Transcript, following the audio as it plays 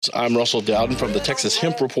I'm Russell Dowden from the Texas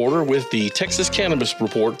Hemp Reporter with the Texas Cannabis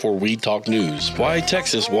Report for Weed Talk News. Why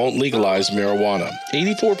Texas won't legalize marijuana.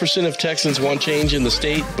 84% of Texans want change in the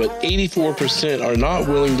state, but 84% are not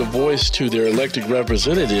willing to voice to their elected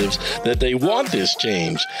representatives that they want this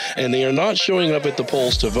change, and they are not showing up at the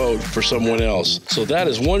polls to vote for someone else. So that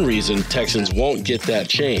is one reason Texans won't get that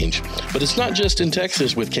change. But it's not just in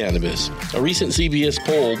Texas with cannabis. A recent CBS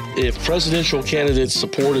poll, if presidential candidates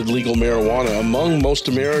supported legal marijuana, among most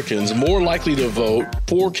Americans, more likely to vote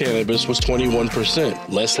for cannabis was 21%.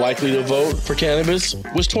 Less likely to vote for cannabis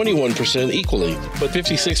was 21% equally. But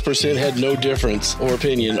 56% had no difference or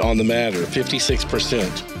opinion on the matter. 56%.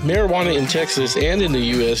 Marijuana in Texas and in the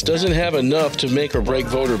U.S. doesn't have enough to make or break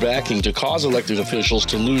voter backing to cause elected officials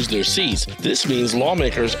to lose their seats. This means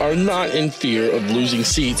lawmakers are not in fear of losing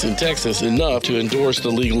seats in Texas enough to endorse the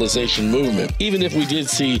legalization movement, even if we did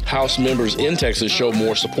see House members in Texas show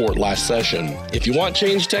more support last session. If you want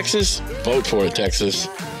change, Texas, vote for it, Texas.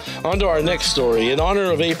 On to our next story. In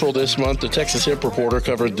honor of April this month, the Texas Hemp Reporter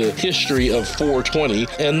covered the history of 420,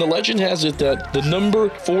 and the legend has it that the number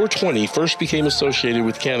 420 first became associated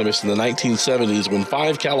with cannabis in the 1970s when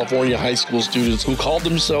 5 California high school students who called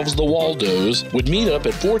themselves the Waldos would meet up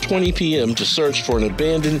at 4:20 p.m. to search for an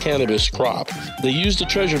abandoned cannabis crop. They used a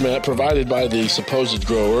treasure map provided by the supposed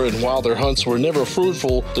grower, and while their hunts were never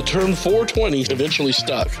fruitful, the term 420 eventually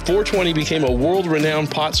stuck. 420 became a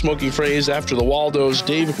world-renowned pot-smoking phrase after the Waldos'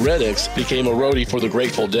 Dave Reddix became a roadie for the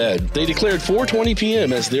Grateful Dead. They declared 4:20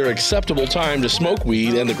 p.m. as their acceptable time to smoke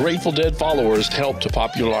weed, and the Grateful Dead followers helped to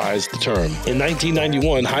popularize the term. In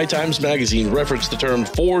 1991, High Times magazine referenced the term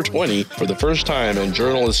 420 for the first time, and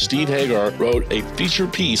journalist Steve Hagar wrote a feature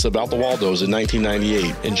piece about the Waldos in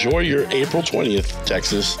 1998. Enjoy your April 20th,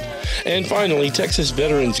 Texas. And finally, Texas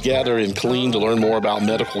veterans gather in Killeen to learn more about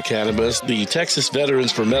medical cannabis. The Texas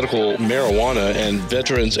Veterans for Medical Marijuana and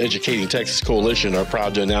Veterans Educating Texas Coalition are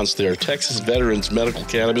proud to announce their Texas Veterans Medical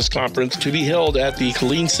Cannabis Conference to be held at the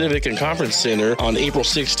Killeen Civic and Conference Center on April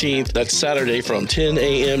 16th. That's Saturday from 10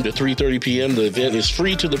 a.m. to 3:30 p.m. The event is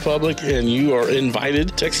free to the public, and you are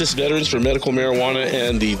invited. Texas Veterans for Medical Marijuana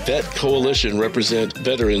and the Vet Coalition represent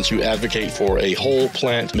veterans who advocate for a whole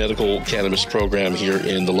plant medical cannabis program here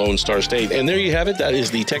in the Lone Star State. And there you have it. That is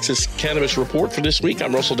the Texas Cannabis Report for this week.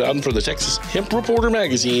 I'm Russell Dowden for the Texas Hemp Reporter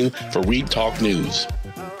magazine for Weed Talk News.